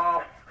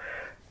half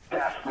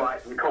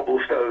Gaslight and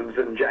Cobblestones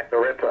and Jack the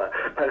Ripper,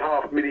 and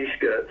half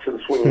miniskirts and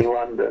swinging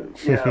London,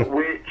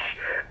 which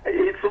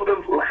it's sort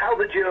of how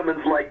the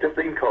Germans like to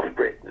think of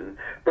Britain,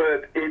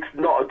 but it's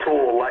not at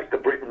all like the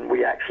Britain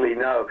we actually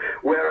know.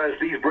 Whereas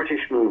these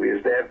British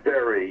movies, they're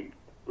very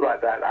like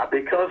that.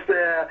 Because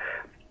they're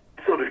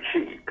sort of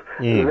cheap,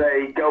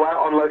 they go out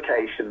on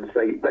locations,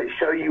 they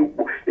show you,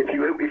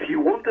 if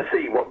you want to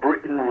see what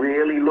Britain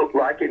really looked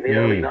like in the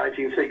early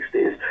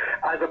 1960s,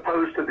 as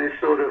opposed to this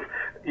sort of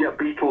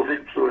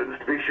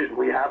Beatles-influenced vision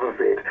we have of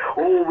it,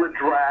 all the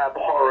drab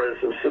horrors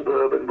of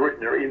suburban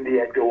Britain are in the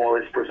Edgar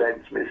Wallace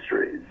Presents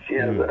mysteries.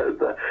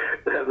 The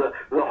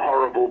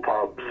horrible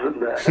pubs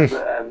and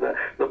the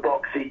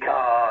boxy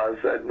cars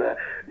and the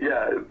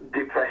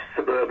depressed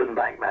suburban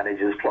bank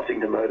managers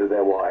plotting to murder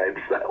their wives,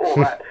 all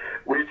that,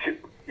 which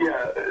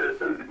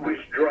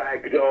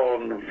dragged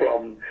on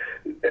from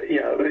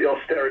the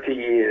austerity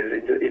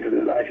years into the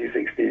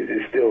 1960s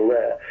is still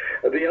there.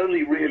 The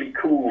only really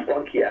cool,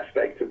 funky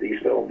aspect of these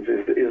films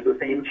is the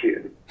theme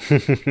tune.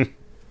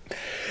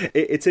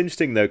 It's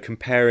interesting, though,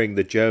 comparing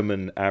the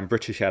German and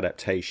British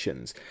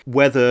adaptations,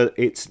 whether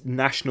it's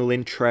national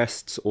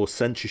interests or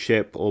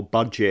censorship or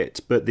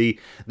budget, but the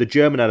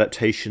German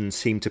adaptations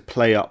seem to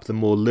play up the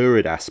more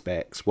lurid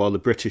aspects, while the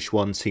British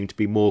ones seem to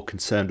be more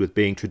concerned with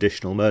being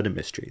traditional murder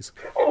mysteries.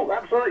 Oh,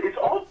 absolutely. It's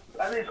odd.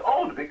 And it's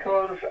odd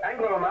because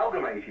Anglo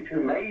Amalgamated,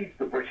 who made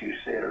the British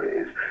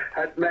series,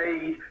 had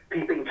made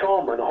Peeping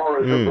Tom and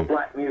Horrors of the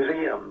Black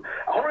Museum.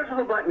 Horrors of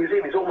the Black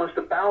Museum is almost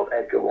about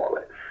Edgar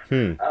Wallace.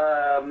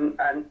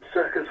 And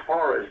Circus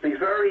Horrors, these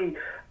very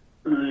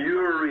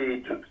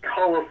lurid,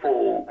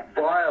 colourful,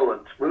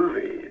 violent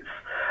movies.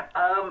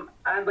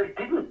 And they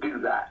didn't do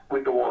that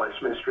with the Wallace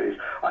Mysteries.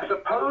 I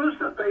suppose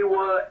that they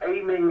were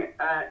aiming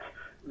at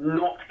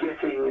not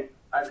getting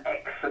an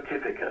X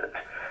certificate.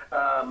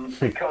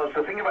 Because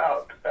the thing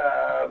about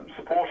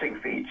supporting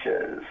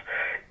features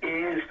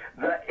is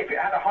that if it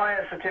had a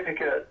higher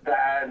certificate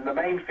than the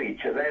main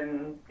feature,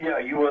 then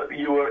you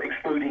were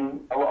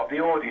excluding a lot of the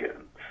audience.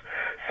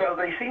 So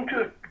they seem to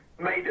have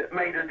made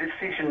a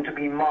decision to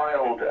be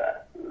milder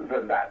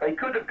than that. They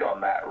could have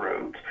gone that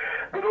route,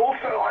 but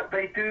also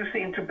they do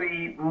seem to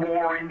be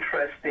more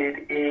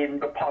interested in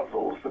the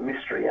puzzles, the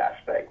mystery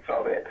aspects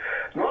of it.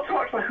 Not so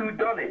much the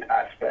whodunit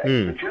aspect.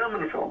 The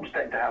German films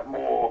tend to have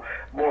more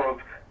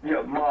of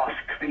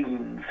masked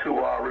fiends who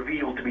are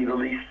revealed to be the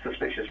least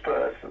suspicious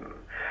person.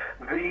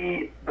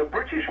 The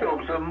British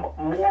films are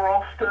more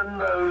often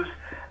those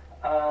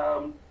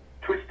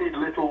twisted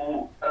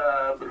little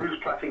who's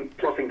plotting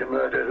to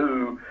murder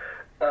who,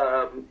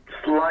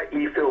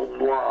 slightly film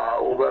noir,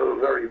 although a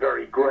very,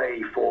 very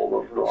grey form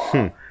of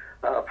noir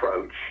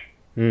approach.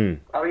 I mean,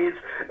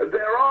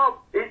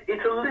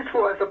 it's a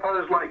little, I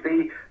suppose, like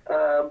the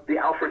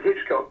Alfred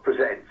Hitchcock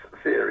Presents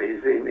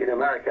series in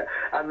America,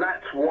 and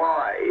that's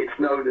why it's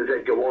known as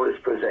Edgar Wallace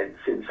Presents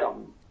in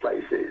some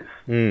places.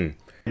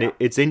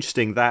 It's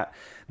interesting that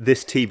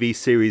this TV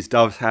series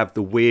does have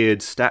the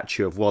weird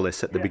statue of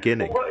Wallace at the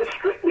beginning. Well,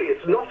 strictly,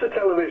 it's not a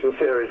television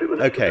series. It was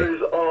a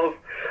series of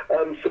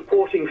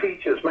supporting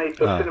features made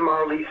for cinema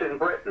release in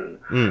Britain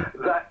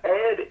that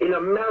aired in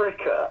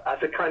America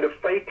as a kind of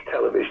fake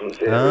television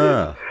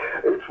series.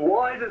 It's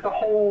why there's a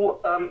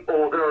whole,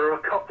 or there are a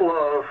couple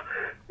of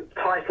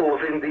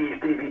titles in these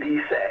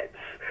DVD sets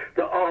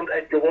that aren't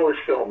Edgar Wallace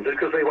films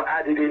because they were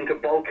added in to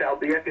bulk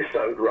out the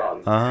episode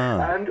run.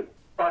 And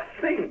I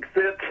think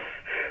that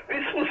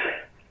this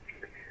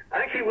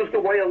was the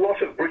way a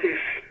lot of British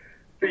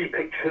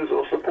B-pictures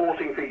or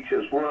supporting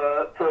features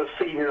were first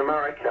seen in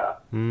America.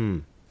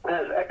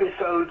 As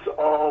episodes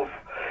of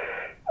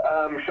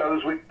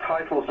shows with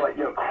titles like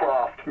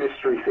Craft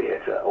Mystery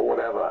Theatre or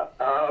whatever,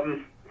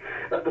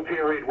 at the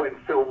period when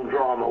film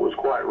drama was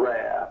quite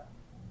rare.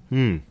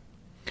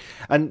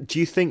 And do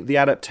you think the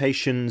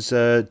adaptations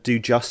do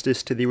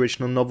justice to the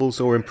original novels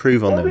or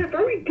improve on them? They're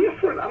very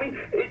different. I mean,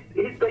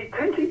 they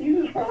tend to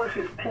use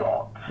Wallace's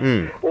plots,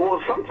 or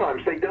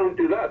sometimes they don't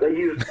do that. They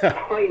use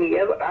tiny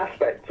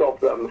aspects of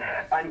them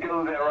and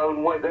go their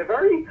own way. They're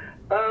very...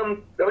 I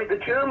mean, the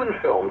German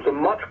films are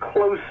much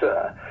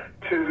closer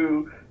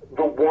to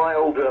the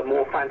wilder,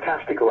 more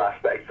fantastical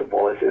aspects of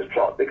Wallace's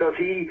plot because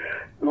he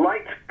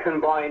liked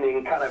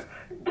combining kind of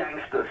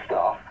gangster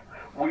stuff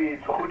with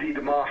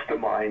hooded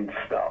mastermind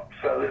stuff.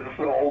 So there's a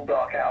sort of old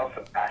dark house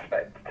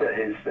aspect to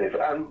his.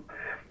 And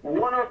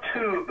one or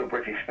two of the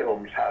British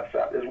films have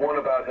that. There's one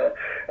about a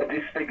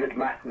disfigured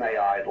matinee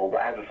idol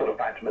that has a sort of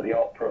Phantom of the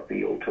Opera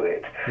feel to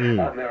it.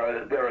 And there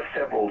are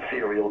several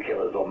serial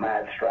killers or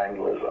mad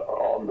stranglers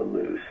on the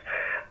loose.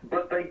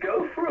 But they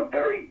go for a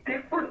very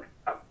different...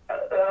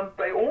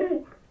 they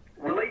all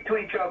relate to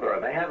each other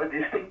and they have a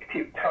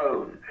distinctive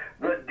tone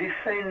that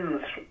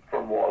descends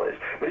from Wallace.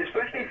 But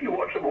especially if you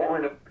watch them all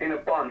in a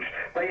bunch,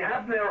 they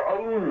have their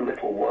own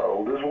little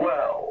world as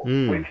well,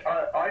 which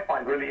I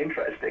find really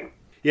interesting.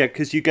 Yeah,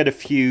 because you get a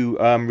few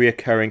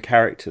reoccurring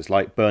characters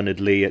like Bernard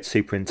Lee at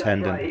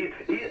Superintendent.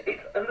 That's right.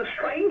 And the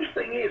strange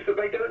thing is that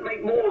they don't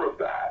make more of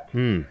that.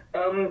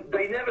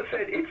 They never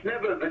said it's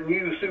never the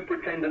new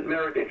Superintendent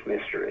Meredith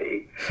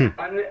mystery.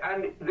 And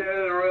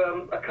there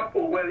are a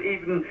couple where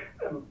even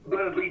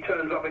Bernard Lee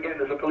turns up again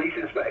as a police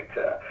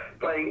inspector,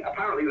 playing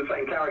apparently the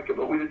same character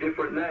but with a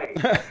different name.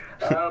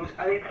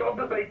 And it's odd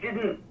that they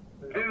didn't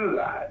do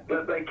that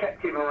they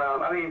kept him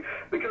around. I mean,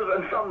 because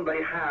and some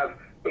they have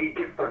a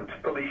different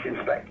police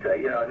inspector,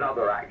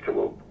 another actor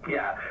will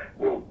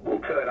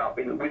turn up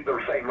with the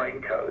same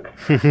raincoat.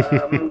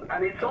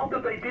 And it's odd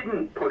that they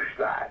didn't push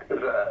that as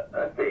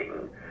a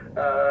thing.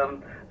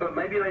 But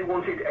maybe they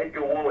wanted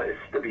Edgar Wallace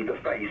to be the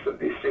face of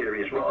this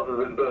series rather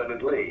than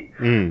Bernard Lee.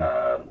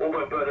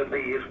 Although Bernard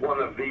Lee is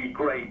one of the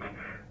great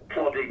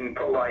plodding,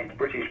 polite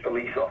British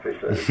police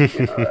officers. He's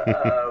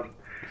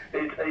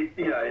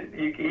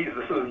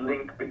the sort of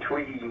link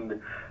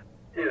between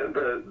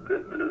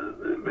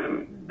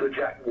the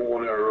Jack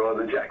Warner or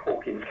the Jack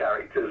Hawkins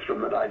characters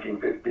from the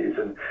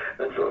 1950s and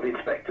sort of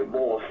Inspector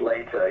Morse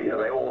later.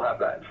 They all have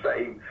that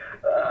same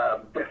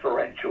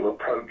deferential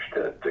approach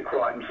to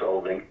crime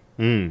solving.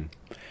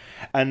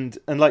 And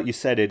like you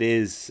said, it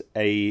is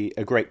a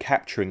great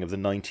capturing of the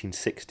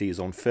 1960s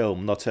on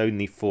film, not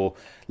only for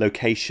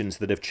locations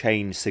that have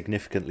changed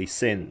significantly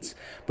since,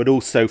 but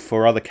also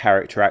for other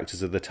character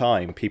actors of the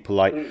time, people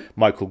like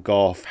Michael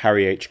Gough,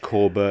 Harry H.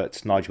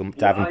 Corbett, Nigel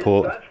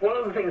Davenport. That's one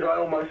of the things I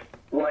almost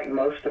like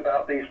most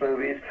about these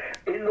movies.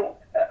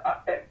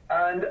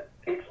 And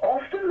it's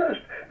often those...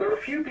 There are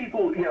a few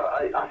people,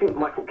 I think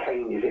Michael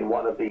Caine is in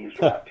one of these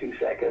for about 2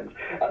 seconds,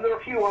 and there are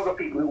a few other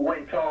people who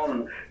went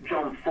on.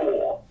 John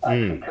Ford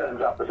actually turns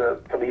up as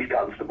a police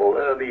constable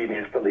early in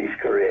his police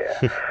career,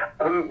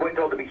 who went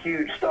on to be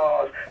huge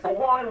stars. But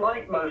what I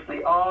like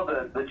mostly are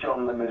the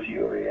John Le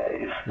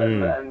Mesuriers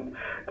and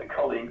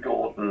Colleen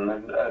Gordon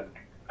and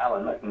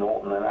Alan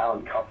McNaughton and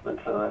Alan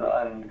Cuthbertson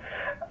and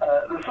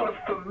the sort of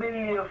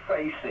familiar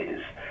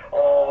faces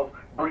of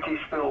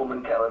British film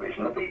and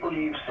television, the people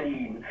you've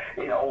seen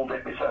in old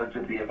episodes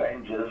of The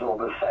Avengers or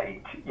The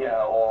Saint,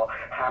 or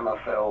Hammer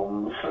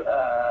films,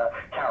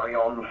 Carry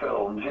On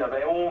films,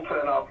 they all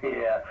turn up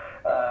here,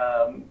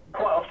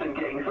 quite often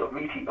getting sort of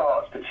meaty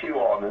parts to chew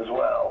on as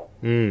well.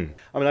 I mean,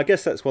 I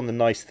guess that's one of the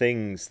nice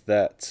things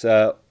that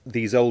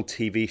these old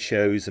TV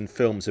shows and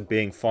films are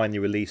being finally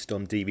released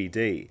on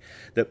DVD.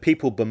 That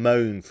people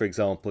bemoan, for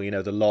example,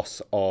 the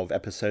loss of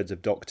episodes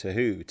of Doctor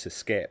Who to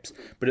skips,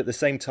 but at the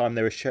same time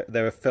there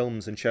are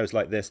films and shows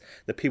like this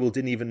that people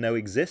didn't even know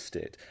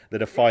existed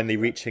that are finally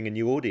reaching a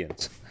new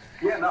audience.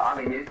 Yeah, no,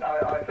 I mean,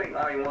 I think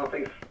one of the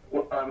things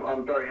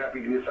I'm very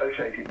happy to be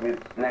associated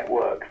with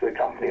Network, the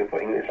company of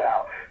putting this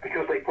out,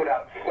 because they put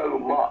out so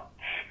much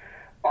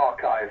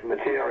archive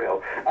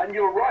material. And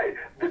you're right,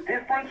 the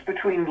difference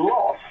between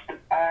lost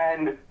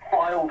and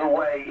filed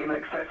away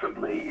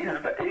inaccessibly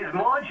is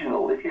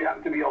marginal if you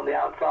happen to be on the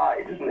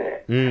outside, isn't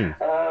it?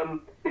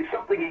 If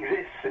something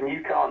exists and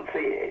you can't see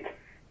it,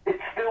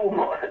 it's still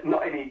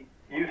not any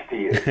use to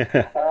you.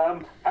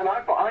 And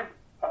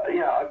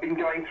I've been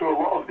going through a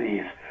lot of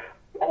these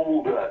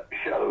older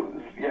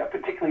shows,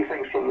 particularly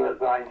things from the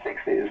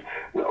 1960s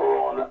that are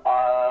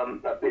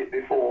on a bit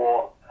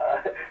before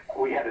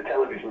we had a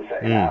television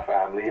set in our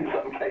family in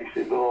some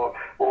cases, or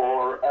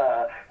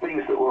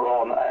things that were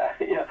on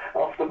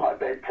after my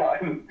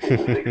bedtime in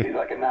the 60s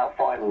I can now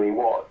finally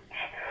watch.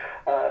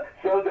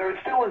 So there is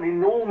still an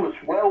enormous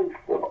wealth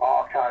of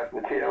archive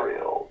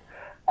material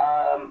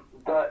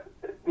that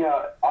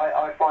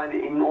I find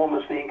it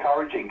enormously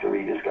encouraging to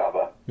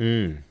rediscover.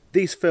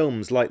 These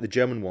films, like the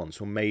German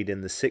ones, were made in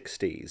the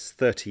 60s,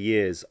 30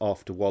 years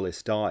after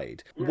Wallace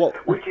died.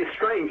 Which is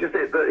strange, isn't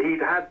it? That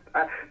he'd had...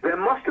 there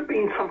must have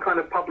been some kind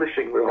of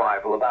publishing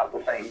revival about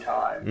the same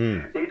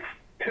time. It's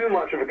too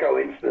much of a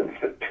coincidence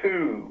for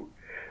two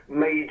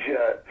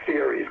major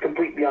series,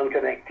 completely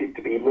unconnected,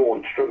 to be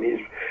launched from his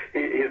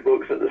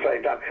books at the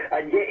same time.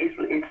 And yet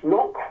it's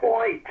not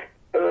quite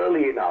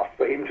early enough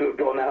for him to have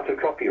gone out of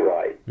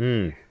copyright,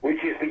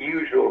 which is the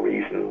usual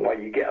reason why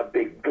you get a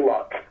big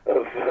glut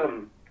of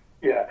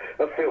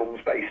films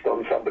based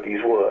on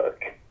somebody's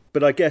work.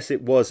 But I guess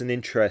it was an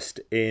interest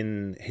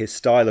in his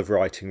style of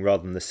writing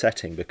rather than the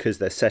setting, because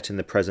they're set in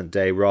the present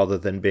day rather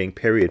than being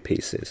period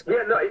pieces.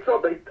 Yeah, no, it's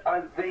not.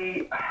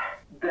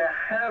 There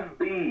have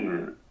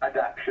been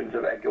adaptations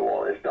of Edgar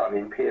Wallace done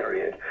in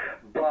period,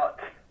 but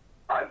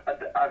I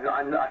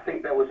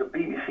think there was a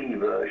BBC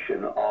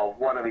version of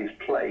one of his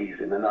plays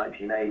in the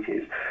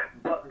 1980s,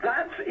 but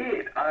that's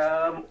it.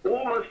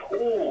 Almost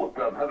all of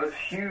them have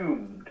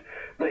assumed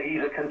that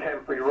he's a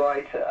contemporary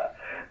writer,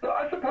 but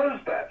I suppose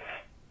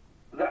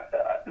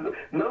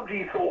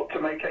nobody thought to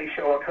make a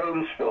Sherlock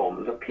Holmes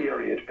film as a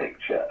period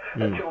picture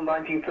until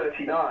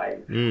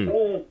 1939.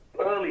 All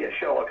earlier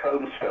Sherlock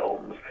Holmes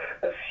films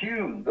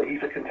assumed that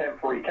he's a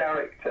contemporary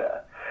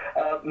character.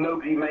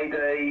 Nobody made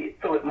a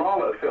Philip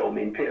Marlowe film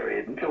in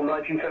period until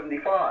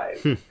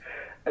 1975.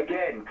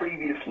 Again,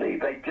 previously,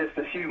 they just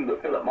assumed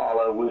that Philip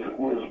Marlowe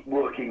was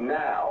working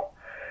now.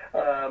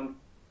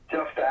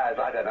 Just as,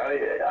 I don't know,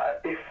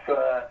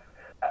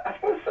 I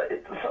suppose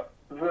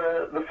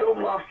the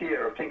film last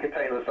year of Tinker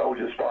Tailor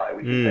Soldier Spy,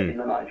 which is set in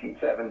the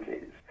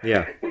 1970s,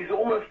 is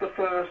almost the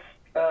first,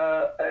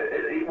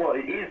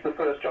 it is the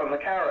first John le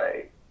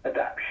Carré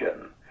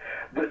adaptation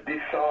that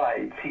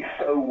decides he's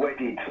so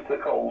wedded to the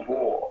Cold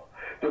War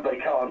that they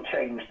can't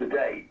change the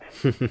date.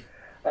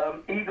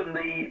 Even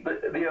the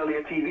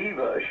earlier TV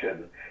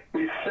version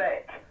is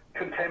set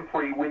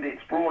contemporary with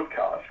its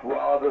broadcast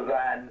rather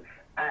than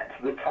at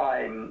the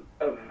time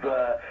of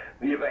the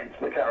events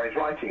le Carré's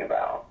writing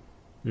about.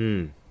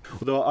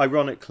 Although,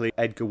 ironically,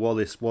 Edgar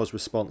Wallace was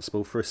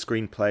responsible for a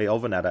screenplay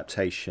of an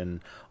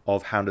adaptation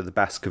of Hound of the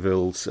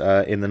Baskervilles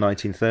in the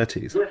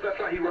 1930s. Yes, that's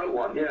right, he wrote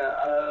one,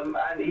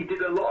 and he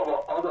did a lot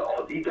of other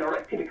he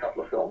directed a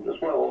couple of films as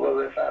well, although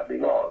they're sadly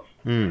lost.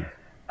 And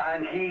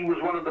he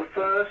was one of the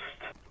first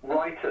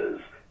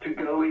writers to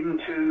go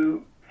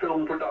into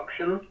film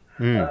production,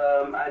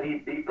 and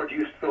he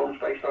produced films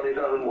based on his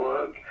own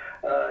work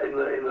in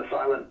the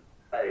silent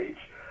age.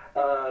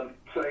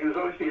 So he was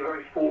obviously a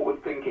very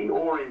forward-thinking,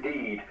 or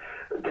indeed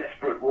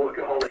desperate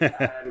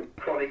workaholic and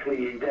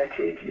chronically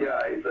indebted.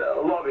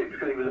 A lot of it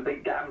because he was a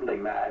big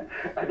gambling man,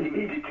 and he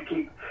needed to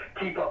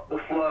keep up the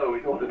flow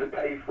in order to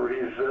pay for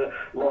his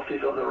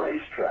losses on the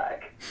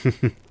racetrack.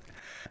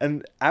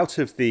 And out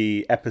of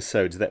the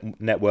episodes that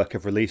Network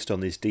have released on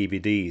these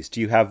DVDs, do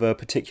you have a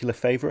particular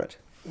favourite?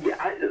 Yeah,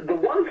 some of the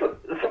ones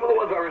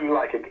I really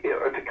like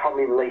are to come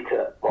in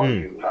later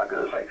volumes, I'm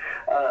going to say.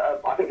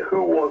 I think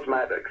Who Was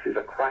Maddox is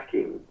a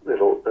cracking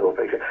little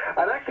picture.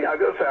 And actually, I've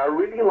got to say, I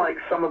really like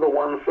some of the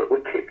ones that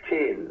were tipped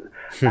in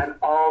and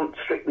aren't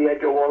strictly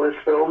Edgar Wallace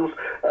films.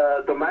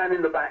 The Man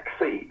in the Back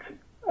Seat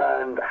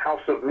and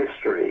House of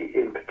Mystery,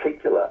 in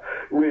particular,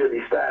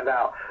 really stand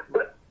out.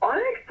 But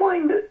I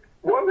find that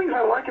one of the things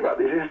I like about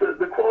this is that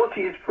the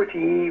quality is pretty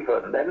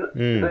even. Then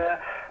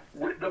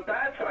the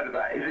bad side of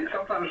that is it's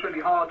sometimes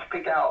really hard to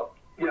pick out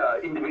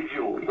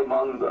individuals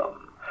among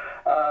them.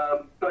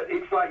 But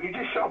it's like you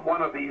just shove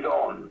one of these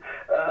on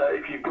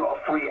if you've got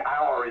a free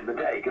hour in the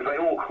day, because they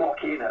all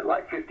clock in at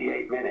like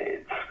 58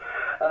 minutes.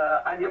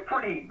 And you're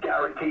pretty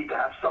guaranteed to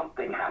have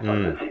something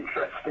happen that's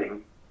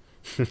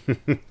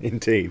interesting.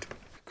 Indeed.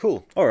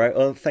 Cool. All right.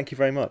 Well, thank you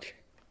very much.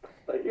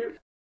 Thank you.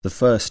 The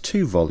first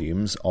 2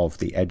 volumes of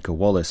the Edgar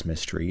Wallace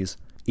Mysteries,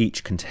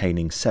 each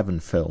containing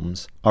 7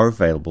 films, are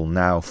available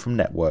now from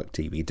Network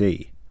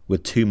DVD,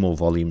 with 2 more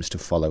volumes to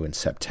follow in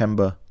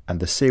September,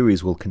 and the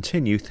series will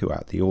continue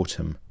throughout the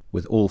autumn,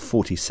 with all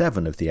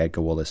 47 of the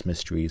Edgar Wallace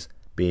Mysteries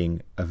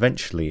being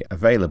eventually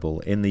available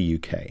in the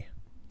UK.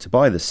 To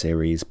buy the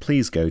series,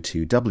 please go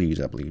to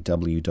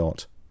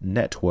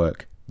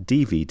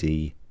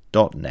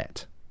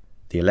www.networkdvd.net.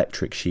 The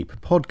Electric Sheep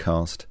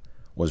podcast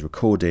was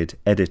recorded,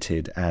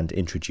 edited and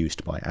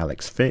introduced by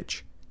Alex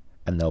Fitch,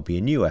 and there'll be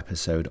a new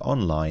episode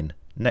online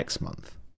next month.